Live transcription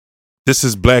This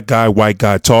is Black Guy, White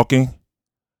Guy Talking.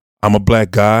 I'm a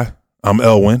black guy. I'm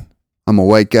Elwin. I'm a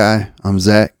white guy. I'm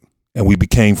Zach. And we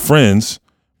became friends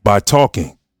by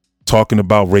talking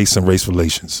about race and race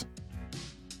relations.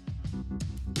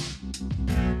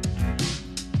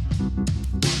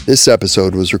 This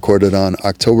episode was recorded on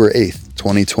October 8th,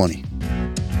 2020.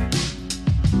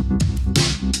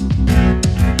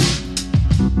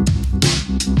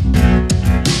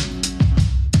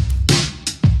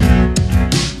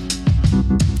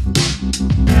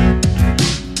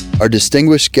 Our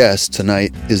distinguished guest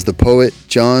tonight is the poet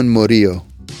John Murillo.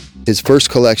 His first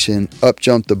collection, Up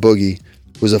Jump the Boogie,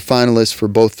 was a finalist for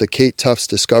both the Kate Tufts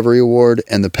Discovery Award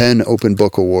and the Penn Open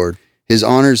Book Award. His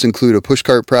honors include a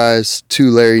Pushcart Prize,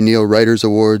 2 Larry Neal Writers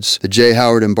Awards, the J.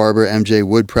 Howard and Barbara M.J.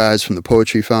 Wood Prize from the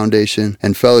Poetry Foundation,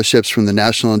 and fellowships from the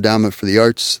National Endowment for the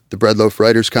Arts, the Breadloaf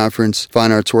Writers Conference,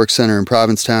 Fine Arts Work Center in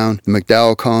Provincetown, the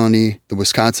MacDowell Colony, the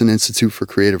Wisconsin Institute for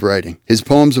Creative Writing. His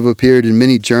poems have appeared in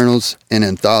many journals and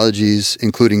anthologies,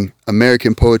 including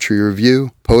American Poetry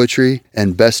Review, Poetry,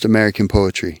 and Best American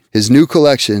Poetry. His new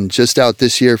collection, just out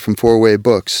this year from Four Way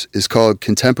Books, is called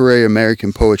Contemporary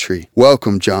American Poetry.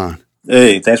 Welcome, John.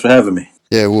 Hey, thanks for having me.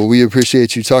 Yeah, well, we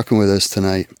appreciate you talking with us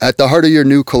tonight. At the heart of your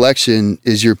new collection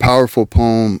is your powerful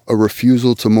poem, A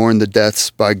Refusal to Mourn the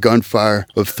Deaths by Gunfire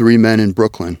of 3 Men in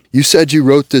Brooklyn. You said you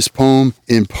wrote this poem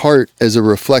in part as a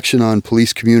reflection on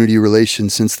police-community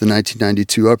relations since the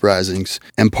 1992 uprisings,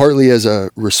 and partly as a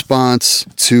response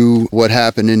to what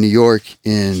happened in New York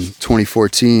in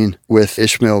 2014 with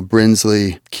Ishmael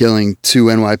Brinsley killing 2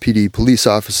 NYPD police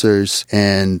officers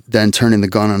and then turning the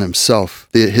gun on himself.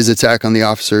 His attack on the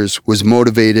officers was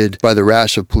motivated by the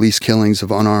rash of police killings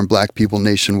of unarmed black people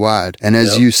nationwide. And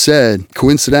as you said,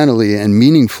 coincidentally and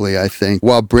meaningfully, I think,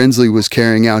 while Brinsley was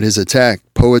carrying out his attack,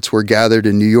 poets were gathered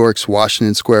in New York's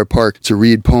Washington Square Park to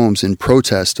read poems in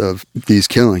protest of these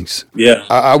killings. Yeah.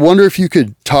 I wonder if you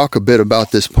could talk a bit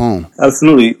about this poem.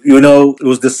 Absolutely. You know, it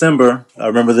was December. I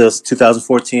remember this,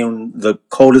 2014, the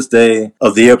coldest day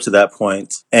of the year up to that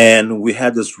point. And we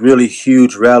had this really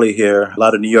huge rally here. A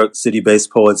lot of New York City-based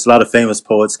poets, a lot of famous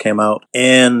poets came out.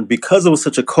 And because it was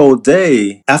such a cold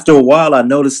day, after a while, I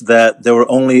noticed that there were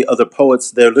only other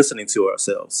poets there listening to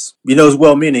ourselves. You know, it was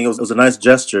well-meaning. It was a nice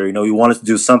gesture. You know, we wanted to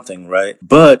do something, right?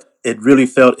 But it really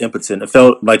felt impotent. It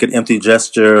felt like an empty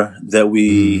gesture that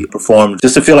we performed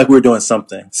just to feel like we were doing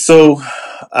something. So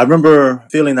I remember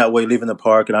feeling that way leaving the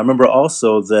park. And I remember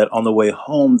also that on the way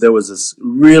home, there was this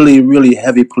really, really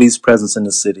heavy police presence in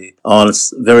the city on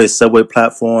various subway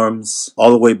platforms all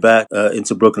the way back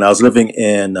into Brooklyn. I was living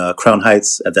in Crown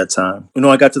Heights at that time. You know,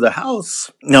 I got to the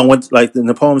house. You know, I went, like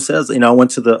the poem says, you know, I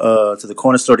went to the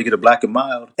corner store to get a Black and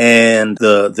Mild. And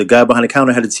the guy behind the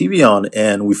counter had a TV on.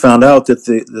 And we found out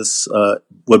that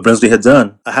what Brinsley had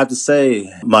done. I have to say,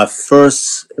 my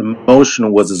first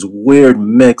emotion was this weird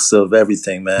mix of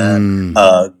everything, man.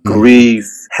 Grief,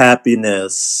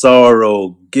 happiness,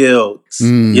 sorrow, guilt,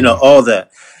 you know, all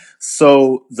that.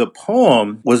 So the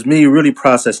poem was me really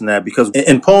processing that, because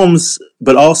in poems,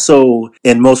 but also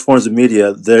in most forms of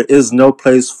media, there is no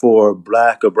place for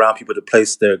black or brown people to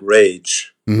place their rage.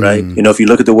 Right? You know, if you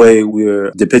look at the way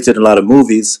we're depicted in a lot of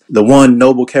movies, the one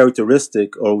noble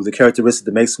characteristic, or the characteristic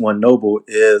that makes one noble,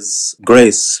 is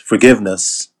grace,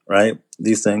 forgiveness, right?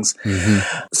 These things.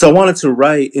 So I wanted to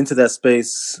write into that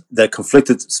space, that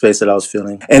conflicted space that I was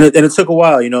feeling. And it took a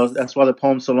while, you know, that's why the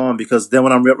poem's so long, because then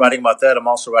when I'm writing about that, I'm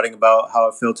also writing about how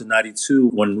it felt in 92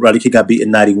 when Rodney King got beat in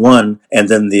 91, and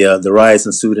then the riots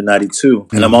ensued in 92.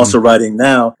 And I'm also writing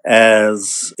now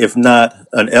as, if not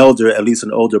an elder, at least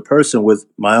an older person with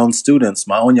my own students,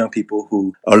 my own young people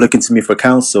who are looking to me for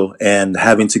counsel and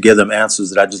having to give them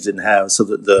answers that I just didn't have. So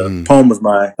the poem was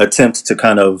my attempt to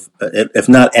kind of, if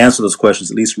not answer those questions,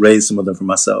 at least raise some of them for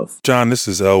myself. John, this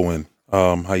is Elwin.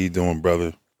 How you doing,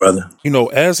 brother? Brother. You know,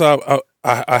 as I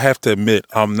have to admit,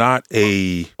 I'm not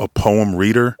a poem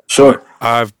reader. Sure.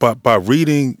 But by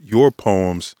reading your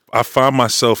poems, I find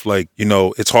myself like, you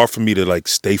know, it's hard for me to like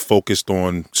stay focused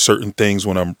on certain things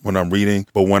when I'm reading.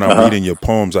 But when I'm reading your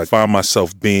poems, I find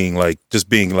myself being like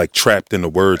trapped in the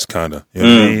words, kind of. You know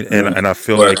what I mean? And I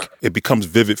feel like it becomes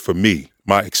vivid for me,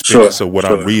 my experience of what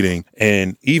I'm reading.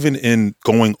 And even in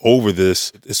going over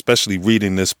this, especially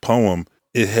reading this poem,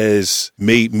 it has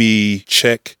made me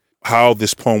check how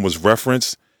this poem was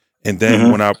referenced. And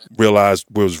then when I realized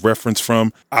where it was referenced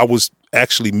from, I was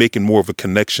actually making more of a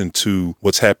connection to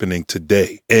what's happening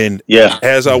today. And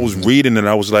as I was reading it,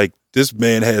 I was like, this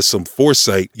man has some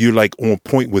foresight. You're like on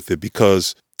point with it,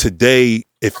 because today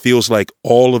it feels like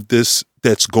all of this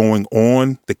that's going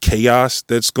on, the chaos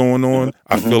that's going on,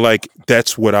 I feel like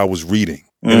that's what I was reading.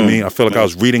 You know what I mean? I feel like I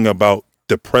was reading about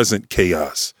the present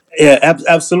chaos. Yeah,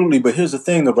 absolutely. But here's the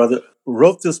thing, though, brother.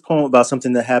 Wrote this poem about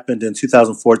something that happened in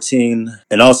 2014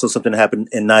 and also something that happened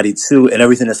in 92 and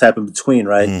everything that's happened between,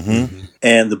 right? Mm-hmm.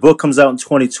 And the book comes out in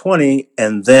 2020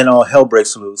 and then all hell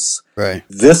breaks loose. Right.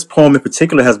 This poem in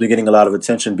particular has been getting a lot of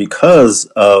attention because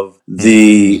of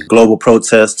the global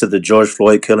protests to the George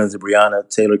Floyd killings, the Breonna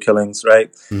Taylor killings,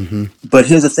 right? Mm-hmm. But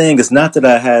here's the thing, it's not that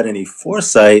I had any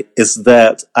foresight, it's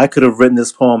that I could have written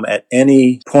this poem at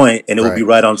any point and it would be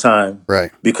right on time. Right.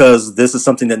 Because this is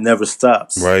something that never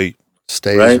stops. Right.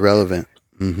 Stays relevant.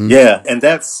 Mm-hmm. Yeah, and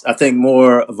that's, I think,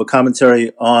 more of a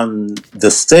commentary on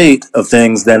the state of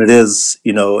things than it is,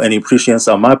 any prescience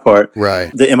on my part.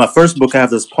 Right. In my first book, I have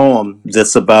this poem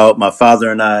that's about my father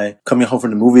and I coming home from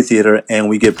the movie theater and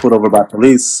we get pulled over by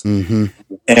police. Mm-hmm.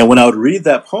 And when I would read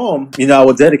that poem,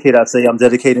 I'd say, I'm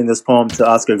dedicating this poem to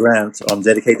Oscar Grant, or I'm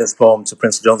dedicating this poem to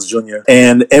Prince Jones Jr.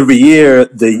 And every year,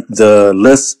 the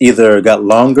list either got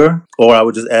longer or I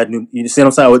would just add new, you see what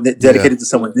I'm saying? I would dedicate it to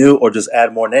someone new or just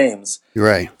add more names.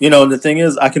 Right. And the thing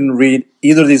is, I can read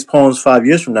either of these poems 5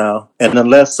 years from now, and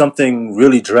unless something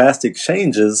really drastic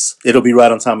changes, it'll be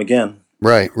right on time again.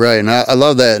 Right. And I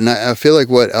love that. And I feel like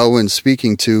what Elwin's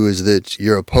speaking to is that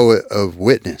you're a poet of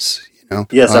witness.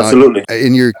 Yes, absolutely.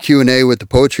 In your Q&A with the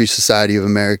Poetry Society of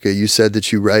America, you said that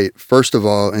you write, first of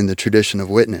all, in the tradition of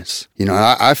witness.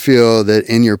 I feel that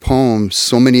in your poems,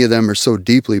 so many of them are so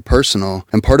deeply personal,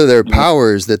 and part of their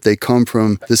power is that they come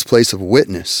from this place of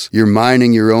witness. You're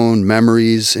mining your own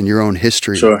memories and your own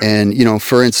history. Sure. And,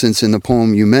 for instance, in the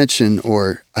poem you mentioned,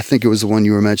 or I think it was the one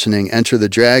you were mentioning, Enter the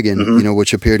Dragon,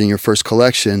 which appeared in your first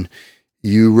collection,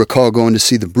 you recall going to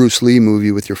see the Bruce Lee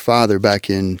movie with your father back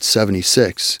in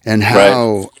 76 and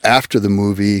how after the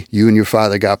movie, you and your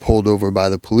father got pulled over by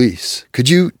the police. Could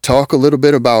you talk a little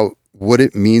bit about what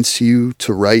it means to you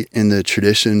to write in the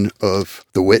tradition of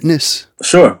the witness?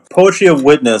 Sure. Poetry of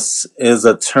witness is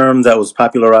a term that was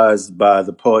popularized by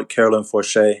the poet Carolyn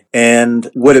Forche. And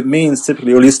what it means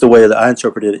typically, or at least the way that I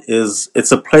interpret it, is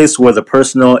it's a place where the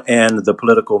personal and the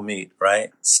political meet,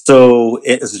 right? So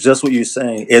it's just what you're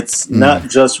saying. It's not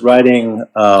just writing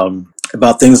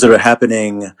about things that are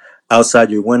happening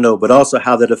outside your window, but also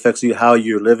how that affects you, how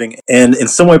you're living, and in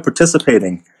some way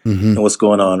participating in what's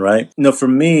going on, right? For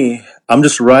me, I'm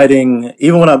just writing,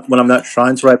 even when I'm not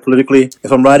trying to write politically,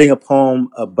 if I'm writing a poem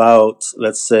about,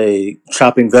 let's say,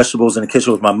 chopping vegetables in the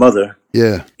kitchen with my mother,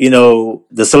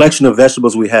 the selection of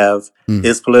vegetables we have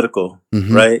is political,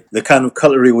 right? The kind of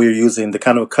cutlery we're using, the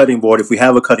kind of cutting board, if we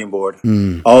have a cutting board,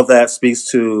 all that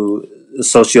speaks to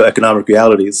socioeconomic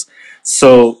realities.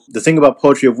 So the thing about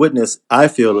poetry of witness, I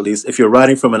feel at least, if you're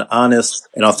writing from an honest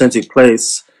and authentic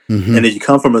place, and if you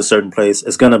come from a certain place,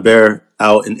 it's going to bear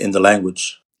out in the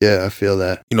language. Yeah, I feel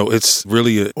that. It's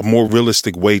really a more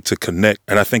realistic way to connect.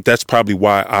 And I think that's probably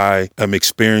why I am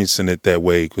experiencing it that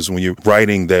way. Because when you're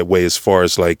writing that way, as far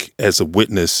as like as a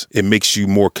witness, it makes you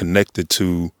more connected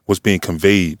to what's being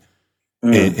conveyed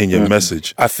in your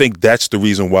message. I think that's the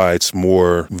reason why it's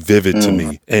more vivid to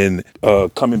me. And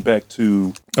coming back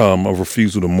to a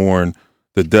refusal to mourn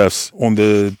the deaths, on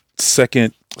the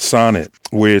second sonnet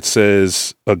where it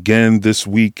says, again this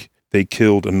week they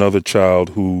killed another child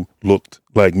who looked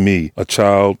like me, a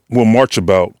child we'll march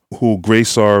about, who'll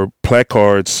grace our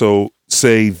placards, so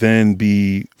say then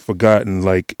be forgotten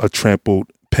like a trampled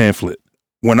pamphlet.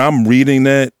 When I'm reading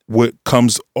that, what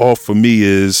comes off for me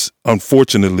is,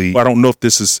 unfortunately, I don't know if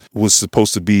this was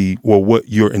supposed to be, or what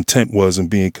your intent was in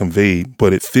being conveyed,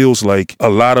 but it feels like a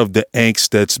lot of the angst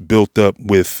that's built up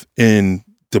within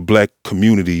the black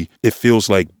community, it feels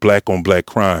like black on black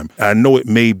crime. I know it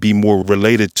may be more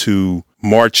related to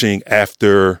marching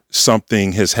after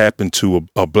something has happened to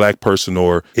a black person,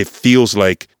 or it feels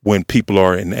like when people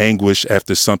are in anguish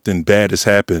after something bad has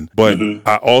happened. But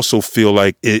I also feel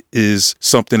like it is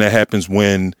something that happens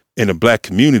when in a black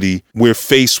community, we're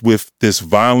faced with this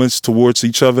violence towards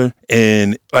each other.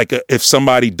 And like if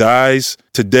somebody dies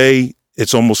today,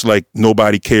 it's almost like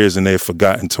nobody cares and they're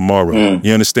forgotten tomorrow.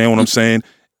 You understand what I'm saying?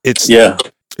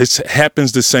 It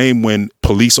happens the same when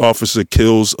police officer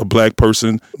kills a black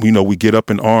person. We get up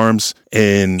in arms,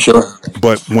 and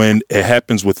but when it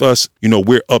happens with us,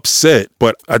 we're upset.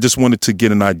 But I just wanted to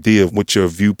get an idea of what your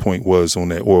viewpoint was on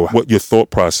that, or what your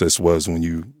thought process was when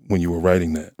you were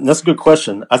writing that. That's a good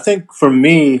question. I think for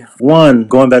me, one,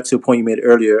 going back to a point you made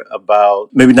earlier about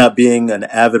maybe not being an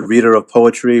avid reader of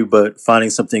poetry, but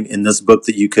finding something in this book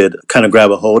that you could kind of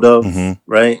grab a hold of,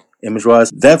 right? Image-wise,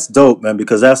 that's dope, man,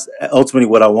 because that's ultimately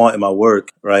what I want in my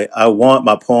work, right? I want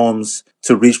my poems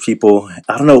to reach people.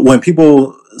 I don't know, when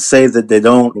people say that they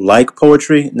don't like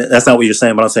poetry, that's not what you're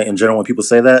saying, but I'm saying in general, when people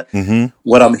say that,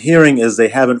 what I'm hearing is they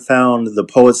haven't found the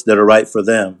poets that are right for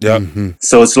them. Yep.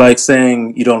 So it's like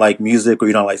saying you don't like music or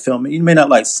you don't like film. You may not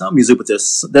like some music, but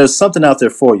there's something out there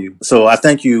for you. So I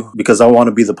thank you because I want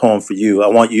to be the poem for you. I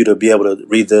want you to be able to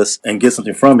read this and get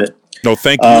something from it. No,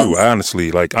 thank you. Honestly,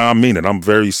 like, I mean it. I'm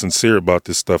very sincere about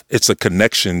this stuff. It's a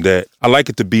connection that I like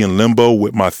it to be in limbo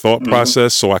with my thought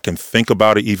process so I can think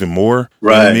about it even more.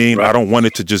 Right. You know what I mean? Right. I don't want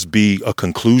it to just be a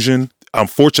conclusion. I'm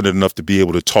fortunate enough to be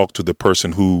able to talk to the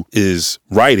person who is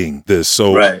writing this.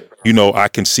 So, you know, I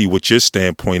can see what your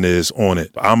standpoint is on it.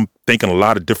 I'm thinking a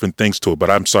lot of different things to it, but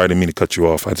I'm sorry, I didn't mean to cut you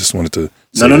off. I just wanted to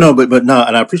say No, but no,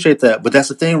 and I appreciate that. But that's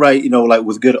the thing, right? You know, like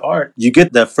with good art, you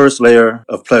get that first layer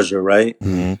of pleasure, right?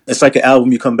 It's like an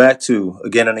album you come back to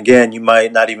again and again. You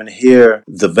might not even hear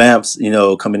the vamps, you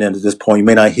know, coming in at this point. You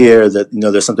may not hear that, you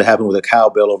know, there's something happening with a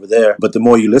cowbell over there. But the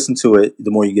more you listen to it,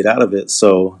 the more you get out of it.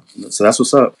 So that's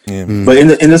what's up. But in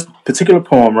this particular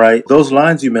poem, right, those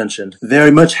lines you mentioned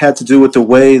very much had to do with the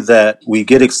way that we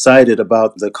get excited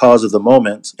about the cause of the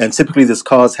moment. And typically this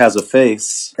cause has a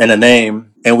face and a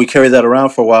name, and we carry that around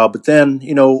for a while. But then,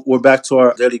 you know, we're back to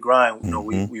our daily grind. You know,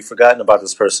 we've forgotten about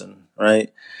this person,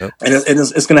 right? Yep. And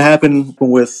it's going to happen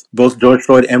with both George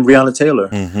Floyd and Breonna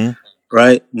Taylor.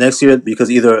 Right? Next year,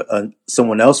 because either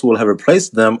someone else will have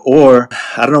replaced them, or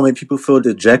I don't know, maybe people feel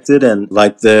dejected and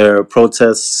like their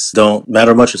protests don't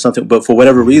matter much or something. But for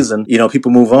whatever reason, you know, people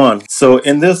move on. So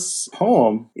in this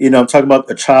poem, you know, I'm talking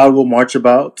about a child will march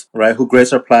about, right, who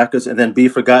grace our placards and then be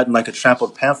forgotten like a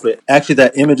trampled pamphlet. Actually,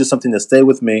 that image is something that stayed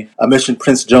with me. I mentioned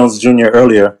Prince Jones Jr.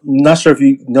 earlier. Not sure if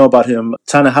you know about him.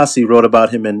 Ta-Nehisi wrote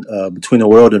about him in Between the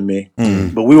World and Me.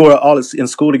 But we were all in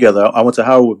school together. I went to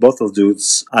Howard with both those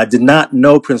dudes. I did not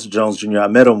know Prince Jones Jr. I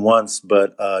met him once,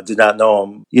 but did not know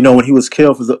him. You know, when he was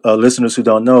killed, for the listeners who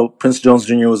don't know, Prince Jones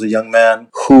Jr. was a young man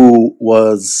who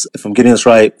was, if I'm getting this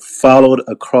right, followed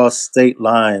across state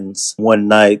lines one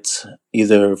night,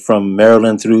 either from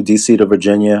Maryland through D.C. to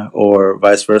Virginia or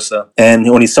vice versa. And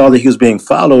when he saw that he was being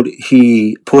followed,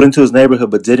 he pulled into his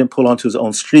neighborhood but didn't pull onto his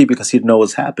own street because he didn't know what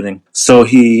was happening. So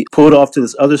he pulled off to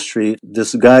this other street.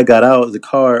 This guy got out of the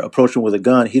car, approached him with a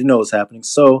gun. He didn't know what was happening.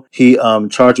 So he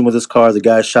charged him with his car. The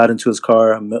guy shot into his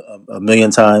car a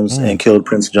million times and killed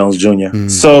Prince Jones Jr.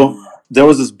 So there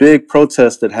was this big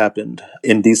protest that happened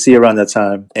in D.C. around that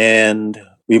time. And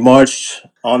we marched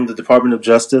on the Department of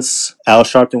Justice. Al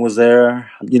Sharpton was there,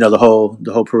 you know, the whole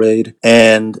parade.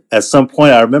 And at some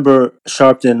point, I remember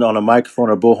Sharpton on a microphone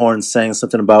or bullhorn saying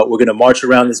something about, we're going to march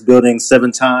around this building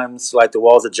 7 times like the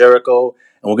walls of Jericho,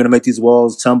 and we're going to make these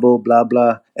walls tumble, blah,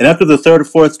 blah. And after the 3rd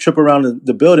or 4th trip around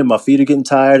the building, my feet are getting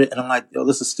tired. And I'm like, yo,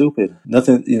 this is stupid.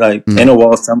 Nothing, you know, like, ain't no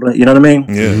walls tumbling. You know what I mean?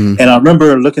 Yeah. And I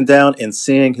remember looking down and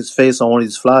seeing his face on one of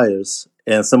these flyers.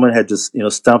 And someone had just, you know,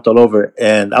 stomped all over it.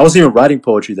 And I wasn't even writing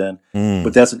poetry then,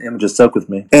 but that's an image that stuck with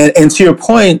me. And to your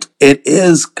point, it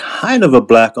is kind of a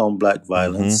black on black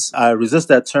violence. I resist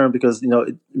that term because, you know,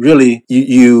 really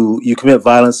you commit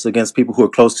violence against people who are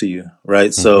close to you,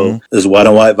 right? So there's white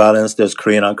on white violence, there's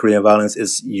Korean on Korean violence,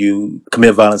 is you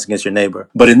commit violence against your neighbor.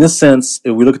 But in this sense,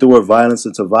 if we look at the word violence,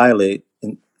 it's to violate,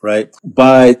 right?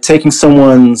 By taking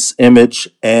someone's image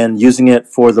and using it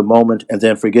for the moment and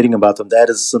then forgetting about them, that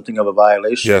is something of a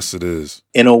violation. Yes, it is.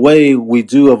 In a way, we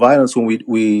do a violence when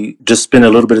we just spend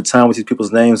a little bit of time with these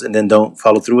people's names and then don't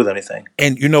follow through with anything.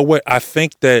 And you know what? I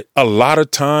think that a lot of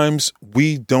times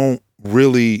we don't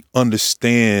really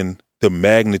understand the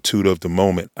magnitude of the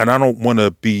moment. And I don't want to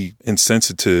be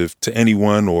insensitive to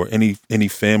anyone or any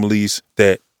families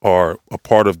that are a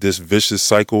part of this vicious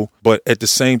cycle. But at the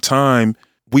same time,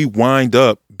 we wind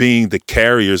up being the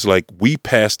carriers, like we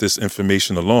pass this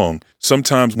information along.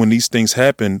 Sometimes when these things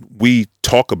happen, we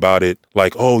talk about it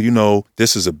like, oh, you know,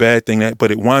 this is a bad thing, but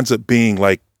it winds up being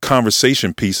like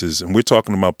conversation pieces. And we're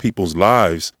talking about people's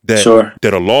lives that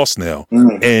are lost now.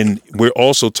 And we're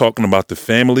also talking about the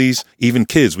families, even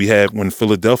kids. We have in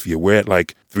Philadelphia, we're at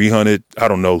like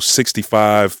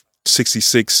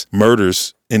 66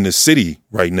 murders in the city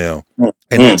right now.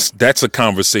 And that's a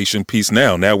conversation piece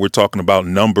now. Now we're talking about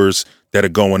numbers that are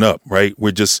going up, right?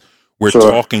 We're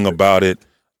talking about it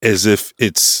as if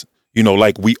it's, you know,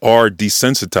 like we are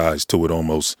desensitized to it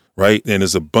almost, right? And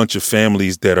there's a bunch of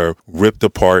families that are ripped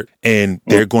apart and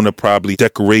they're going to probably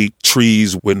decorate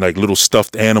trees with like little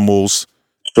stuffed animals.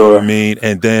 You know what I mean?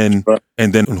 And then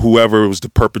whoever was the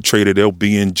perpetrator, they'll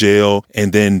be in jail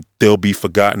and then they'll be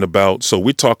forgotten about. So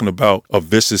we're talking about a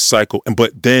vicious cycle.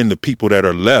 But then the people that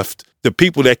are left, the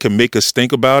people that can make us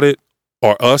think about it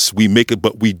are us. We make it,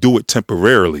 but we do it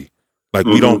temporarily. Like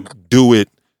we don't do it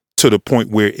to the point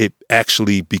where it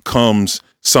actually becomes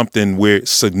something where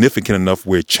it's significant enough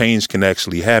where change can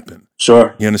actually happen.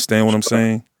 Sure. You understand what I'm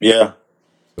saying? Yeah.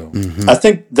 So. I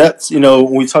think that's,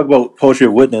 when we talk about poetry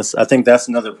of witness, I think that's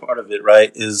another part of it,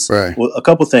 right? Well, a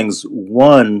couple things.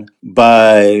 One,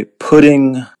 by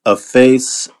putting a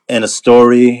face and a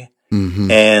story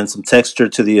and some texture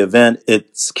to the event,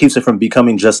 it keeps it from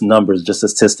becoming just numbers, just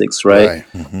statistics, right?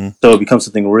 So it becomes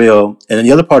something real. And then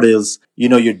the other part is,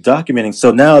 you're documenting.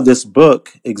 So now this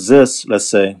book exists, let's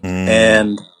say,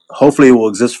 and hopefully it will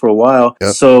exist for a while.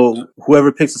 Yep. So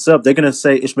whoever picks this up, they're going to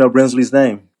say Ishmael Brinsley's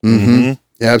name.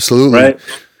 Yeah, absolutely. Right?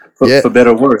 For better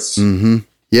or worse.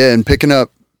 Yeah, and picking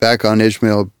up back on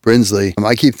Ishmael Brinsley,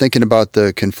 I keep thinking about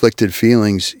the conflicted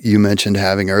feelings you mentioned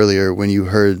having earlier when you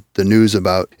heard the news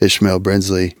about Ishmael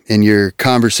Brinsley. In your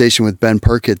conversation with Ben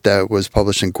Perkett that was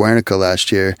published in Guernica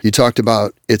last year, you talked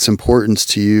about its importance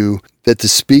to you that the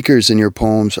speakers in your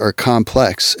poems are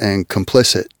complex and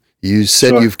complicit. You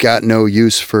said you've got no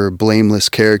use for blameless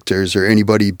characters or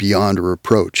anybody beyond a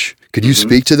reproach. Could you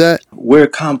speak to that? We're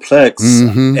complex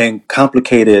and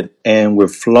complicated, and we're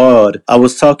flawed. I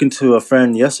was talking to a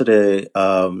friend yesterday,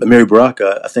 Amiri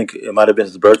Baraka. I think it might have been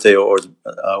his birthday, or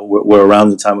we're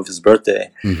around the time of his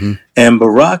birthday. And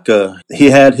Baraka, he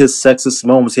had his sexist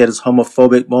moments. He had his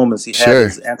homophobic moments. He had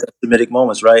his anti-Semitic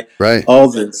moments, right? Right. All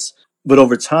this. But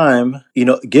over time,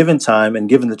 given time and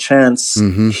given the chance,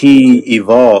 he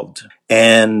evolved.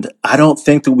 And I don't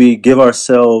think that we give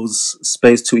ourselves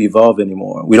space to evolve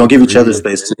anymore. We don't give each other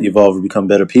space to evolve or become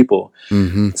better people.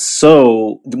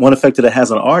 So one effect that it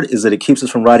has on art is that it keeps us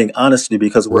from writing honestly,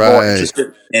 because we're more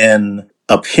interested in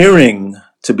appearing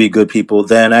to be good people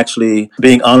than actually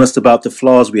being honest about the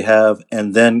flaws we have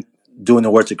and then doing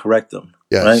the work to correct them.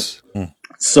 Yes. Right?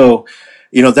 So,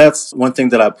 that's one thing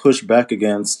that I push back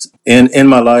against in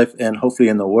my life and hopefully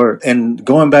in the work. And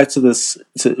going back to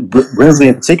Brinsley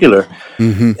in particular,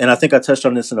 and I think I touched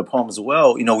on this in the poem as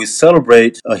well, we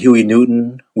celebrate Huey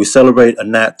Newton, we celebrate a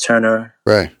Nat Turner,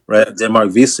 right,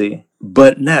 Denmark Vesey,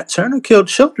 but Nat Turner killed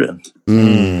children,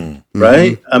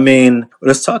 right? I mean,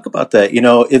 let's talk about that.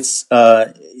 It's...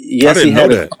 yes, I didn't know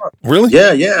that. Really?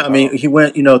 Yeah. I mean, he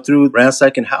went, through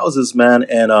ransacking houses, man,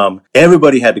 and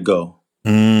everybody had to go.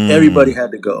 Everybody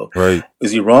had to go. Right.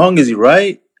 Is he wrong? Is he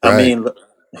right? I mean,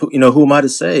 who am I to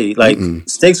say? Like,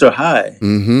 stakes are high.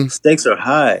 Stakes are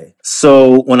high.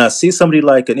 So when I see somebody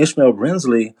like an Ishmael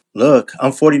Brinsley, look,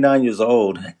 I'm 49 years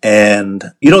old, and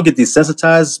you don't get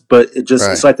desensitized, but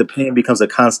it's like the pain becomes a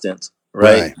constant.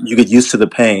 Right? You get used to the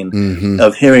pain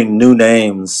of hearing new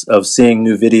names, of seeing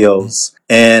new videos.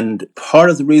 And part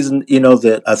of the reason,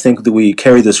 that I think that we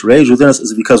carry this rage within us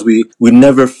is because we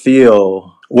never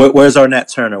feel, where's our Nat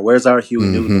Turner? Where's our Huey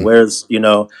Newton? Where's,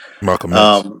 Malcolm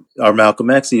X. Our Malcolm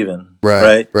X even.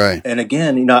 Right. And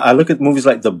again, I look at movies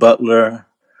like The Butler,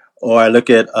 or I look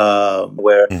at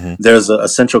where there's a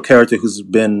central character who's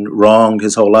been wronged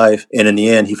his whole life, and in the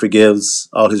end, he forgives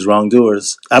all his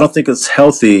wrongdoers. I don't think it's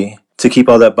healthy to keep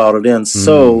all that bottled in.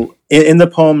 So in the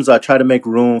poems, I try to make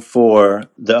room for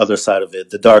the other side of it,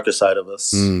 the darker side of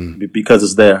us, because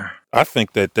it's there. I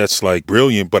think that's like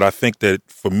brilliant, but I think that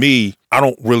for me, I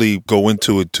don't really go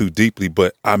into it too deeply,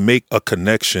 but I make a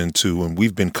connection to, and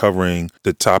we've been covering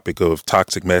the topic of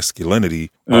toxic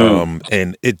masculinity,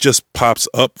 and it just pops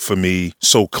up for me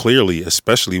so clearly,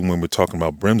 especially when we're talking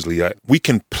about Brinsley. We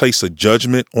can place a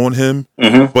judgment on him,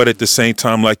 but at the same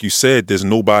time, like you said, there's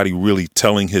nobody really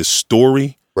telling his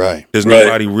story. Right. There's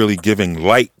nobody really giving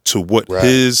light to what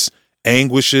his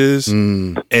anguish is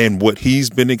and what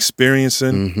he's been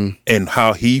experiencing and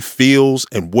how he feels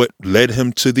and what led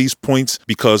him to these points,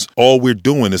 because all we're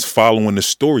doing is following the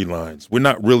storylines. We're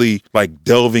not really like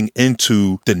delving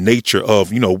into the nature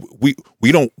of, we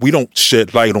don't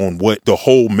shed light on what the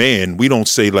whole man. We don't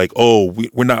say like,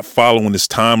 we're not following this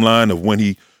timeline of when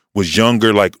he was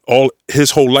younger. Like all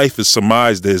his whole life is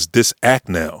surmised as this act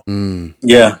now. And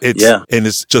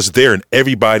it's just there, and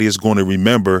everybody is going to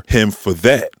remember him for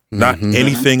that. Not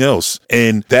anything else.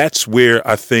 And that's where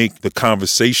I think the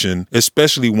conversation,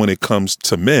 especially when it comes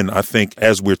to men, I think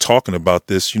as we're talking about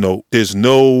this, there's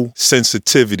no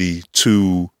sensitivity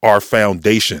to our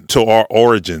foundation, to our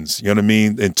origins, you know what I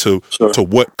mean? And to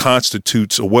what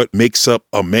constitutes or what makes up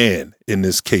a man in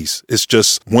this case. It's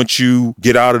just once you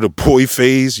get out of the boy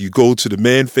phase, you go to the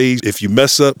man phase. If you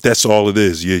mess up, that's all it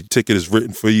is. Your ticket is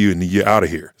written for you and you're out of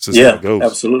here. It's just how it goes.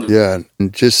 Absolutely. Yeah.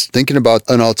 And just thinking about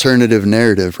an alternative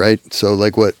narrative, right? So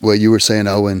like what you were saying,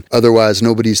 Owen, otherwise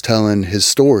nobody's telling his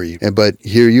story. But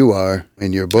here you are,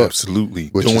 in your book. Absolutely.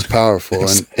 Which is powerful.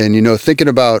 And, you know, thinking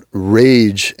about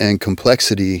rage and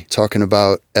complexity, talking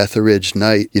about Etheridge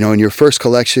Knight, you know, in your first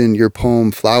collection, your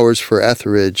poem Flowers for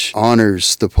Etheridge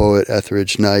honors the poet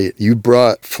Etheridge Knight. You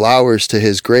brought flowers to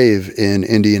his grave in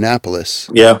Indianapolis.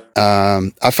 Yeah.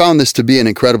 I found this to be an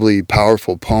incredibly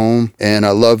powerful poem, and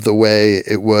I love the way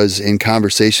it was in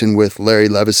conversation with Larry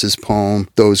Levis's poem,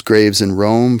 Those Graves in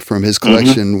Rome, from his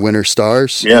collection, Winter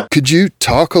Stars. Yeah. Could you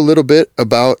talk a little bit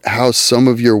about how some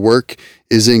of your work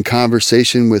is in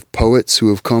conversation with poets who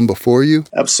have come before you?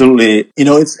 Absolutely. You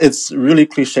know, it's really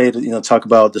cliche to, you know, talk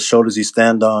about the shoulders you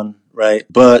stand on, right?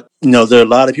 But, you know, there are a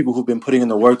lot of people who've been putting in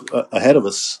the work ahead of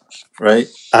us, right?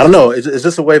 I don't know. It's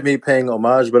just a way of me paying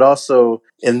homage, but also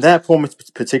in that poem in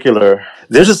particular,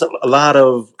 there's just a lot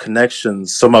of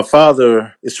connections. So my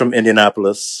father is from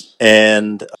Indianapolis,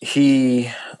 and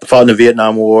he fought in the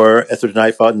Vietnam War. Etheridge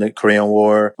Knight fought in the Korean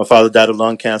War. My father died of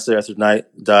lung cancer. Etheridge Knight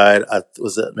died,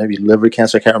 was it maybe liver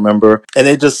cancer? I can't remember. And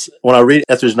it just, when I read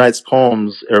Etheridge Knight's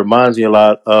poems, it reminds me a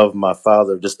lot of my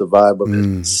father, just the vibe of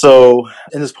it. So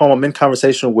in this poem, I'm in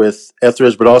conversation with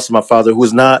Etheridge, but also my father,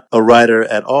 who's not a writer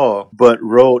at all, but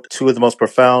wrote two of the most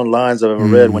profound lines I've ever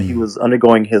read when he was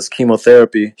undergoing his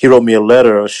chemotherapy. He wrote me a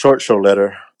letter, a short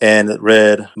letter, and it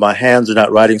read, "My hands are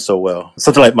not writing so well."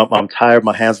 Something like, "I'm tired,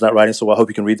 my hands are not writing so well. I hope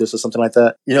you can read this," or something like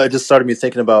that. You know, it just started me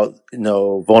thinking about, you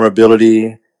know,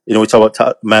 vulnerability. You know, we talk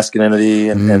about masculinity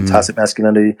and toxic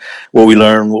masculinity, what we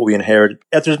learn, what we inherit.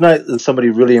 Etheridge Knight is somebody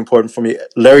really important for me.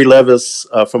 Larry Levis,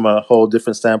 from a whole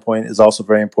different standpoint, is also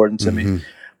very important to me.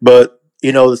 But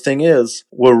you know, the thing is,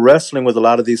 we're wrestling with a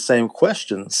lot of these same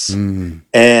questions.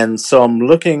 And so I'm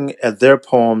looking at their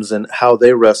poems and how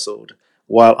they wrestled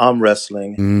while I'm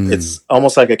wrestling. It's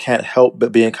almost like I can't help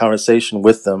but be in conversation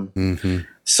with them.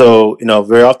 So, you know,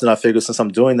 very often I figure since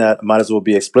I'm doing that, I might as well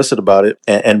be explicit about it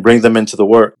and bring them into the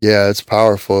work. Yeah, it's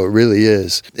powerful. It really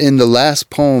is. In the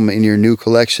last poem in your new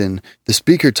collection, the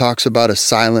speaker talks about a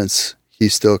silence he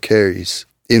still carries.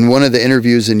 In one of the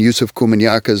interviews in Yusuf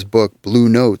Komunyaka's book, Blue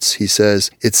Notes, he says,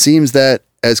 "It seems that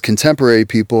as contemporary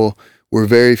people, we're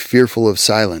very fearful of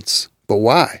silence. But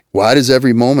why? Why does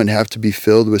every moment have to be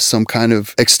filled with some kind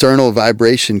of external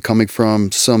vibration coming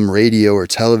from some radio or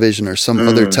television or some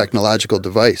other technological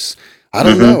device? I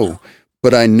don't know.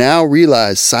 But I now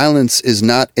realize silence is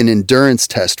not an endurance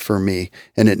test for me,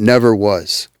 and it never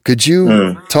was." Could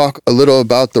you talk a little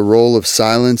about the role of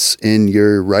silence in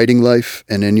your writing life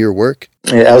and in your work?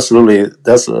 Yeah, absolutely.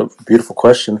 That's a beautiful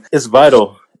question. It's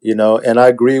vital, you know, and I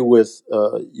agree with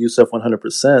Yusuf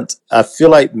 100%. I feel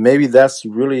like maybe that's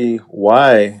really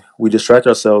why we distract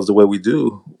ourselves the way we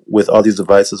do with all these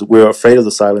devices. We're afraid of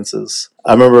the silences.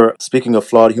 I remember, speaking of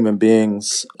flawed human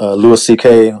beings, Louis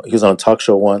C.K., he was on a talk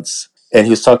show once, and he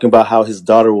was talking about how his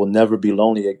daughter will never be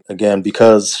lonely again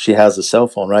because she has a cell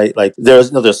phone, right? Like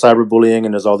there's cyberbullying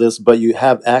and there's all this, but you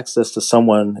have access to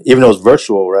someone, even though it's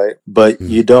virtual, right? But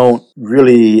you don't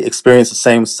really experience the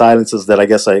same silences that I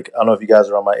guess, like, I don't know if you guys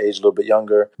are on my age, a little bit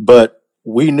younger, but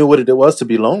we knew what it was to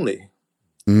be lonely,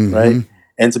 right?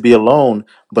 And to be alone.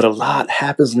 But a lot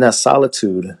happens in that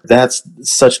solitude. That's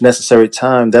such necessary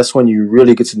time. That's when you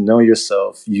really get to know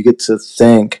yourself. You get to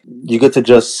think. You get to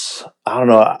just, I don't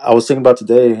know. I was thinking about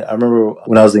today. I remember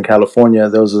when I was in California,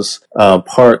 there was this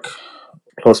park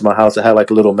close to my house that had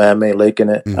like a little man-made lake in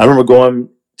it. I remember going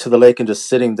to the lake and just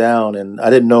sitting down, and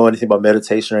I didn't know anything about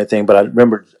meditation or anything, but I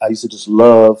remember I used to just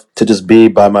love to just be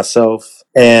by myself.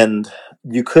 And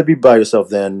you could be by yourself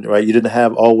then, right? You didn't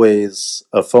have always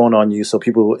a phone on you. So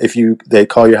people, if they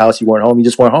call your house, you weren't home, you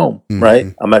just weren't home,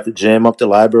 right? I'm at the gym, up the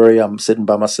library, I'm sitting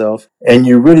by myself. And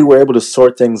you really were able to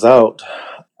sort things out.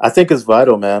 I think it's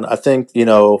vital, man. I think, you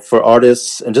know, for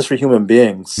artists and just for human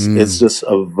beings, it's just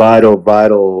a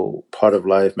vital part of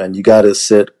life, man. You got to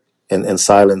sit in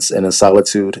silence and in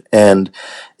solitude. And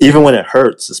even when it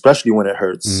hurts, especially when it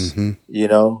hurts, you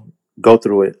know, go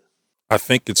through it. I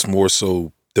think it's more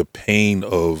so the pain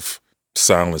of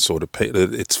silence, or the pain.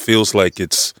 It feels like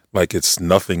it's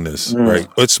nothingness, right?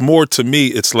 It's more, to me,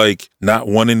 it's like not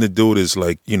wanting to do it is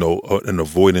like, you know, an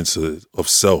avoidance of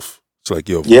self. It's like,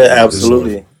 yo, yeah,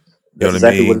 absolutely. You That's know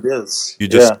exactly what I mean? what it is. You're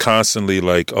just constantly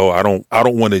like, oh, I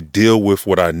don't want to deal with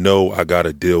what I know I got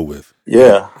to deal with.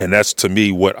 Yeah. And that's, to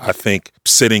me, what I think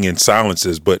sitting in silence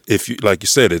is. But if you, like you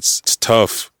said, it's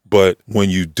tough, but when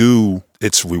you do,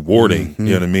 it's rewarding. You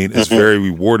know what I mean? It's very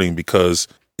rewarding because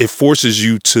it forces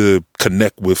you to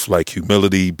connect with like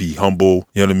humility, be humble.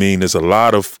 You know what I mean? There's a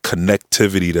lot of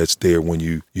connectivity that's there when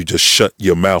you just shut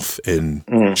your mouth and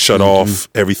shut off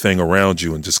everything around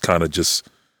you and just kind of just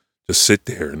sit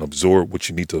there and absorb what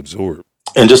you need to absorb.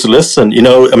 And just listen. You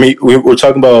know, I mean, we're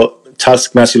talking about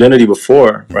toxic masculinity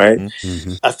before, right?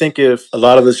 Mm-hmm. I think if a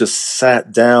lot of us just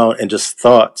sat down and just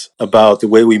thought about the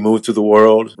way we move through the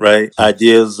world, right?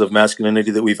 Ideas of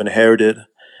masculinity that we've inherited,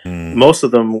 most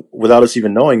of them without us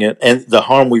even knowing it, and the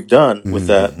harm we've done with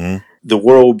that, the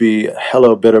world will be a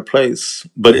hella better place.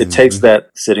 But it takes that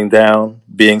sitting down,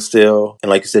 being still, and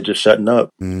like you said, just shutting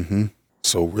up.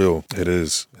 So real. It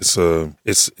is. It's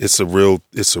a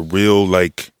real,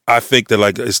 like, I think that,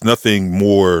 like, it's nothing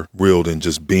more real than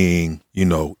just being, you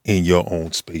know, in your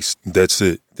own space. That's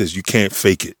it. You can't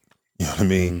fake it. You know what I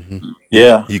mean?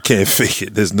 Yeah. You can't fake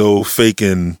it. There's no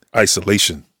faking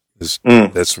isolation.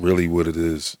 That's really what it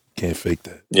is. Can't fake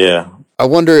that. Yeah. I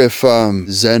wonder if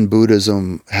Zen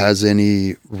Buddhism has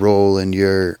any role in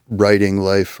your writing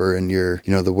life or in your,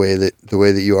 you know, the way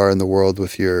that you are in the world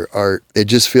with your art. It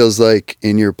just feels like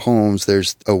in your poems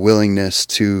there's a willingness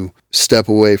to step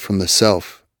away from the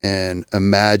self and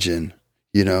imagine,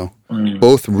 you know,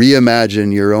 both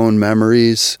reimagine your own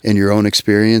memories and your own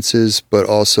experiences, but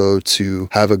also to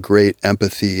have a great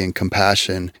empathy and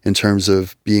compassion in terms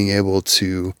of being able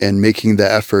to and making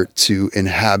the effort to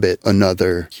inhabit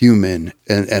another human.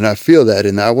 And I feel that,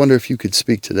 and I wonder if you could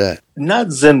speak to that.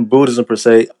 Not Zen Buddhism per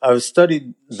se. I've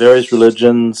studied various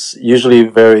religions, usually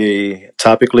very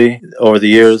topically over the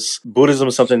years. Buddhism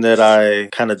is something that I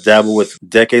kind of dabbled with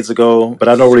decades ago, but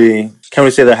I can't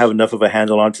really say that I have enough of a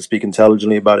handle on to speak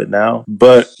intelligently about it now.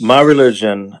 But my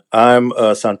religion, I'm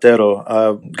a Santero.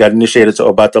 I got initiated to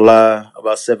Obatala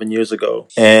about 7 years ago.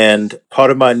 And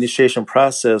part of my initiation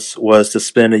process was to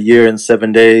spend a year and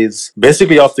 7 days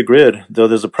basically off the grid. Though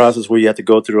there's a process where you have to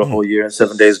go through a whole year and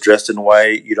 7 days dressed in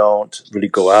white. You don't really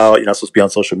go out. You're not supposed to be on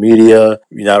social media.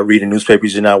 You're not reading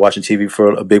newspapers. You're not watching TV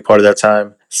for a big part of that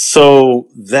time. So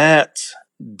that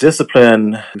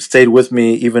discipline stayed with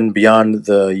me even beyond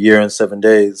the year and 7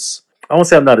 days. I won't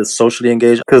say I'm not as socially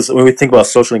engaged, because when we think about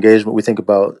social engagement, we think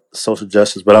about social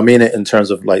justice, but I mean it in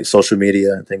terms of like social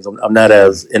media and things. I'm not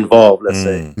as involved, let's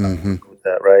say, with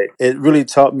that, right? It really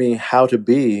taught me how to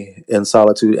be in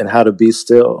solitude and how to be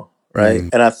still. Right.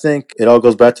 And I think it all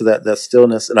goes back to that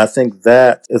stillness. And I think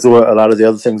that is where a lot of the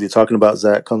other things you're talking about,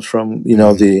 Zach, comes from, you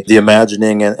know, the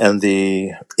imagining and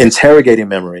the interrogating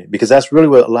memory, because that's really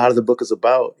what a lot of the book is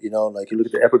about. You know, like you look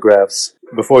at the epigraphs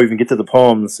before we even get to the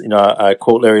poems, you know, I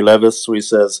quote Larry Levis, where he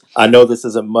says, "I know this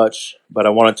isn't much, but I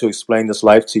wanted to explain this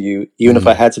life to you, even if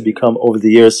I had to become over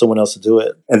the years someone else to do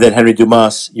it." And then Henry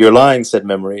Dumas, "You're lying," said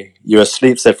memory. "You're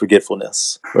asleep," said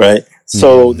forgetfulness. Right.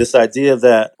 So this idea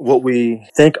that what we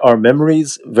think are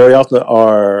memories very often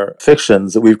are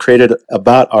fictions that we've created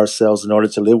about ourselves in order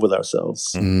to live with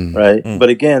ourselves. Right. But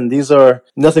again, these are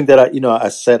nothing that I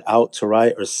set out to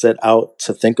write or set out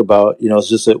to think about. You know, it's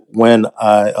just that when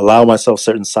I allow myself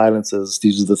certain silences,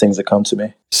 these are the things that come to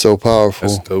me. So powerful.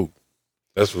 That's dope.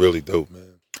 That's really dope,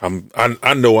 man.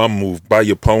 I know I'm moved by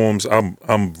your poems.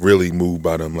 I'm really moved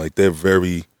by them. Like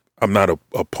I'm not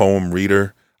a poem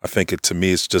reader. I think to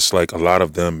me, it's just like a lot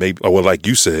of them, maybe, well, like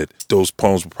you said, those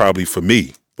poems were probably for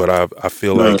me, but I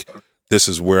feel like this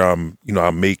is where I'm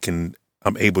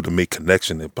able to make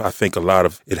connection. I think a lot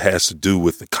of it has to do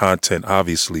with the content,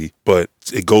 obviously, but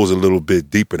it goes a little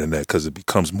bit deeper than that because it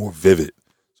becomes more vivid.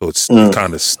 So it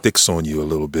kind of sticks on you a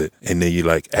little bit. And then you're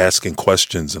like asking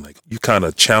questions and like you kind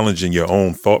of challenging your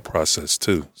own thought process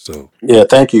too. So yeah,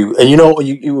 thank you. And you know,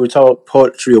 you were talking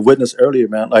poetry of witness earlier,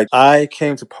 man. Like I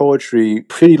came to poetry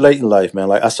pretty late in life, man.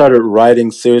 Like I started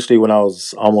writing seriously when I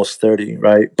was almost 30,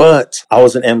 right? But I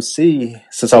was an MC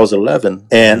since I was 11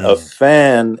 and a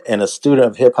fan and a student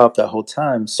of hip hop that whole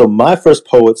time. So my first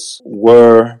poets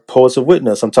were poets of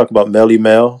witness. I'm talking about Melly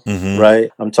Mel, right?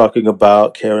 I'm talking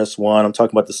about KRS-One. I'm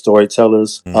talking about the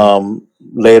storytellers.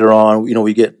 Later on, you know,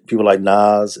 we get people like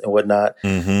Nas and whatnot.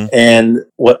 And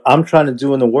what I'm trying to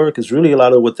do in the work is really a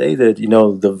lot of what they did, you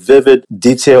know, the vivid,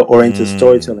 detail-oriented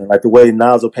storytelling, like the way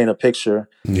Nas will paint a picture,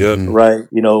 right?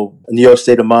 You know, New York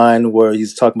State of Mind, where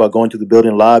he's talking about going to the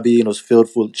building lobby and it was filled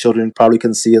full of children, probably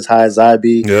couldn't see as high as I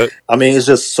be. I mean, it's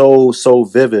just so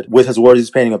vivid. With his words,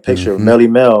 he's painting a picture. Melly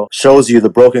Mel shows you the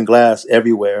broken glass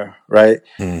everywhere, right?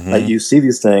 Like you see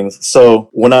these things.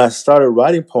 So when I started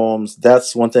writing poems,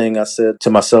 that's one thing I said to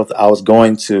myself that I was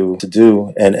going to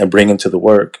do and bring into the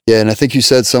work. Yeah, and I think you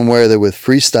said somewhere that with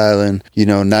freestyling, you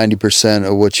know, 90%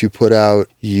 of what you put out,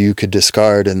 you could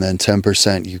discard and then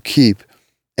 10% you keep.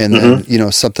 And then, you know,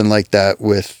 something like that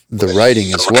with the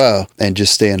writing as well, and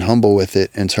just staying humble with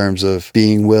it in terms of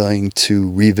being willing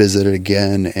to revisit it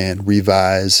again and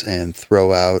revise and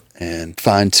throw out and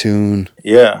fine tune.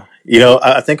 Yeah. You know,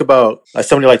 I think about like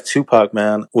somebody like Tupac,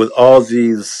 man, with all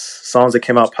these songs that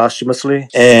came out posthumously,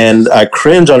 and I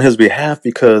cringe on his behalf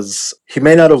because he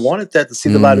may not have wanted that to see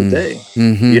the light of day.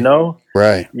 Mm-hmm. You know,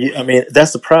 Right. I mean,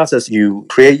 that's the process. You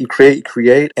create,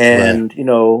 and Right. you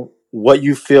know what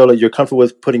you feel that you're comfortable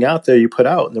with putting out there, you put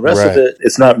out, and the rest of Right. it,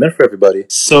 it's not meant for everybody.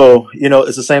 So, you know,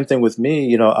 it's the same thing with me.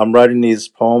 You know, I'm writing these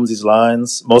poems, these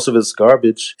lines. Most of it's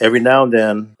garbage. Every now and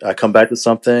then, I come back to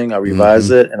something, I revise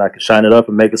Mm-hmm. it, and I can shine it up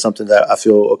and make it something that I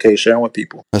feel okay sharing with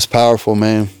people. That's powerful,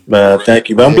 man. Thank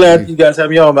you. But I'm Thank glad you guys have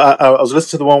me on. I was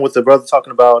listening to the one with the brother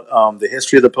talking about the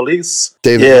history of the police.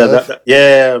 David Yeah, Love?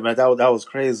 yeah, man, that was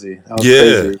crazy. That was Yeah,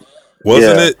 crazy.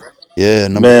 wasn't Yeah. it? Yeah,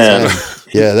 number Man. 10.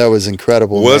 Yeah, that was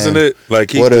incredible, Wasn't man. it?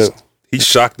 Like he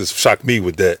shocked me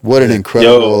with that. What an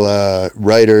incredible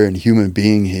writer and human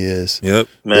being he is. Yep.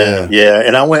 Man, yeah.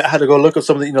 And I had to go look up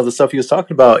some of the, you know, the stuff he was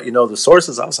talking about, you know, the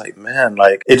sources. I was like, man,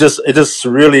 like it just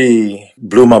really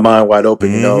blew my mind wide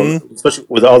open, you know, especially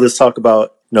with all this talk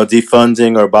about, you know,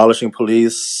 defunding or abolishing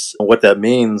police and what that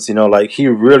means, you know, like he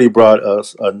really brought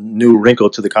us a new wrinkle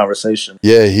to the conversation.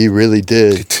 Yeah, he really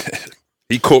did.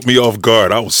 He caught me off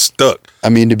guard. I was stuck. I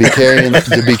mean, to be carrying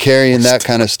that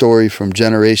kind of story from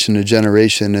generation to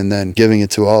generation and then giving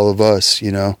it to all of us,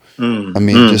 you know, I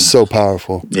mean, just so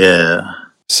powerful. Yeah.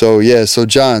 So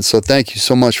John, thank you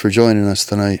so much for joining us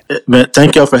tonight. Man,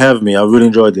 thank y'all for having me. I really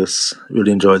enjoyed this.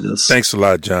 Thanks a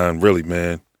lot, John. Really,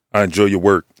 man. I enjoy your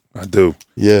work. I do.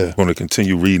 Yeah. I'm going to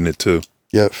continue reading it too.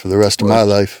 Yeah, for the rest of my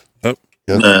life.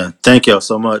 Yep. Thank y'all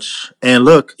so much. And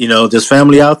look, you know, there's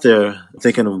family out there. I'm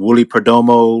thinking of Willie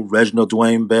Perdomo, Reginald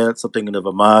Dwayne Betts. I'm thinking of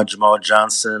Ahmad Jamal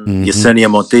Johnson, Yesenia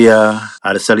Montilla,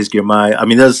 Aracelis Girmay. I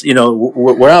mean, there's, you know,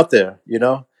 we're out there, you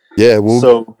know? Yeah,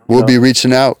 we'll be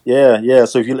reaching out. Yeah.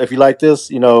 So if you like this,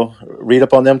 you know, read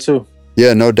up on them too.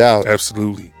 Yeah, no doubt.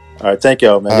 Absolutely. All right. Thank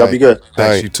y'all, man. All Y'all right. be good. Thanks, All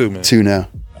right. you too, man. 2 now.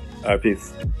 All right.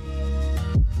 Peace.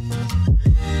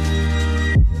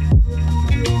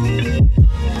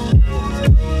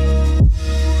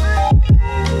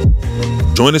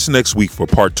 Join us next week for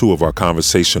part 2 of our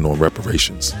conversation on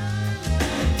reparations.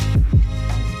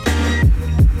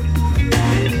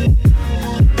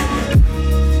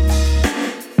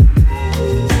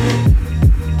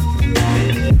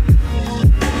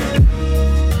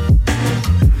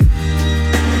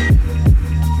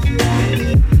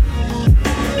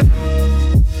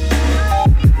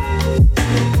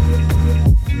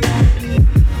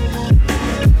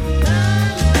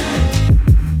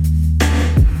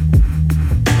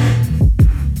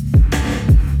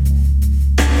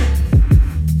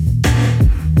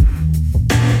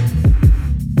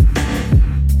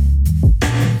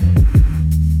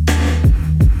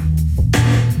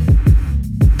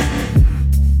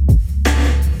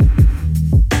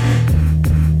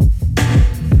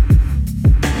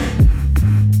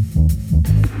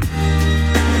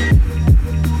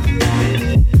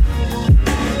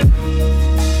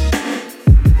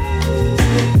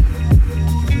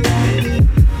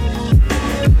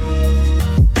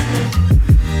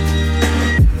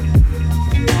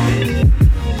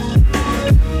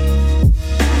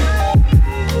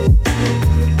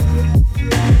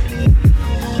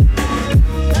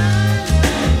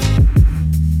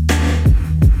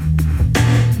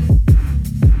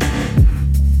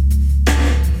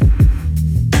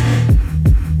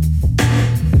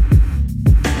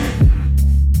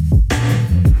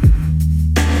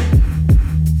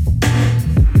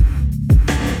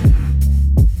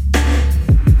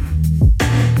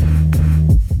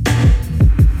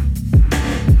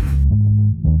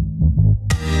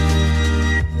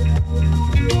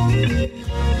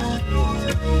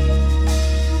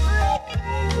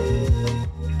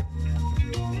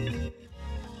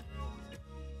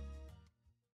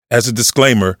 As a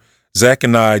disclaimer, Zach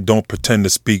and I don't pretend to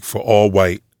speak for all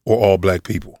white or all black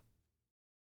people.